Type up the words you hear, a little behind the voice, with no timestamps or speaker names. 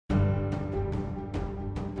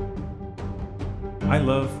I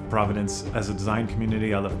love Providence as a design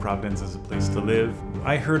community. I love Providence as a place to live.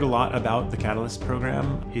 I heard a lot about the Catalyst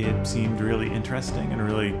program. It seemed really interesting and a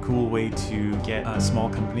really cool way to get a small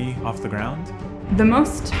company off the ground. The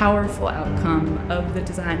most powerful outcome of the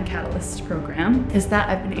Design Catalyst program is that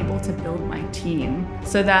I've been able to build my team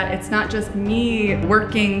so that it's not just me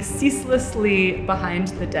working ceaselessly behind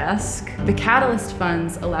the desk. The Catalyst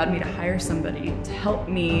funds allowed me to hire somebody to help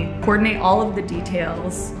me coordinate all of the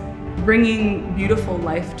details, bringing beautiful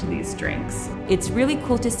life to these drinks. It's really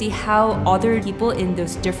cool to see how other people in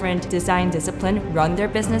those different design disciplines run their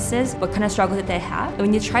businesses, what kind of struggles that they have. And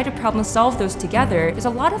when you try to problem solve those together, there's a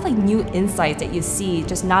lot of new insights that you see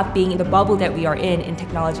just not being in the bubble that we are in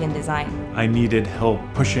technology and design. I needed help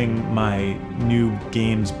pushing my new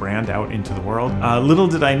games brand out into the world. Little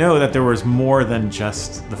did I know that there was more than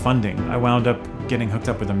just the funding. I wound up getting hooked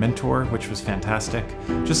up with a mentor, which was fantastic.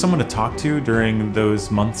 Just someone to talk to during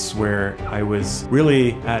those months where I was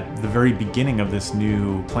really at the very beginning of this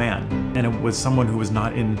new plan. And it was someone who was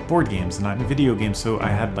not in board games, not in video games, so I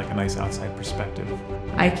had a nice outside perspective.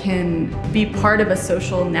 I can be part of a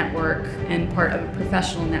social network and part of a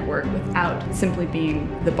professional network without simply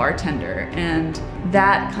being the bartender. And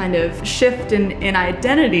that kind of shift in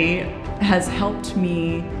identity has helped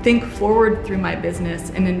me think forward through my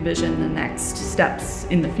business and envision the next steps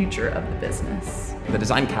in the future of the business. The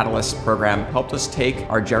Design Catalyst program helped us take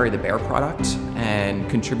our Jerry the Bear product and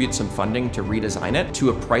contribute some funding to redesign it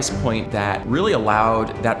to a price point that really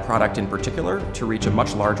allowed that product in particular to reach a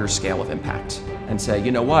much larger scale of impact and say,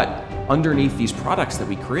 you know what, underneath these products that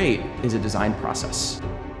we create is a design process.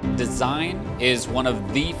 Design is one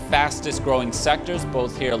of the fastest growing sectors,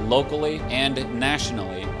 both here locally and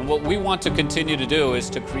nationally. And what we want to continue to do is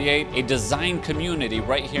to create a design community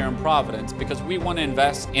right here in Providence, because we want to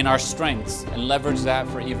invest in our strengths and leverage that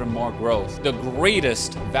for even more growth. The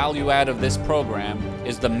greatest value add of this program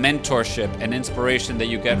is the mentorship and inspiration that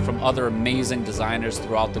you get from other amazing designers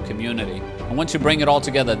throughout the community. And once you bring it all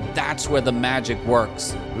together, that's where the magic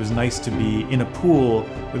works. It was nice to be in a pool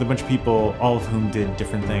with a bunch of people, all of whom did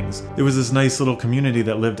different things. There was this nice little community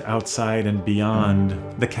that lived outside and beyond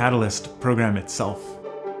the Catalyst program itself.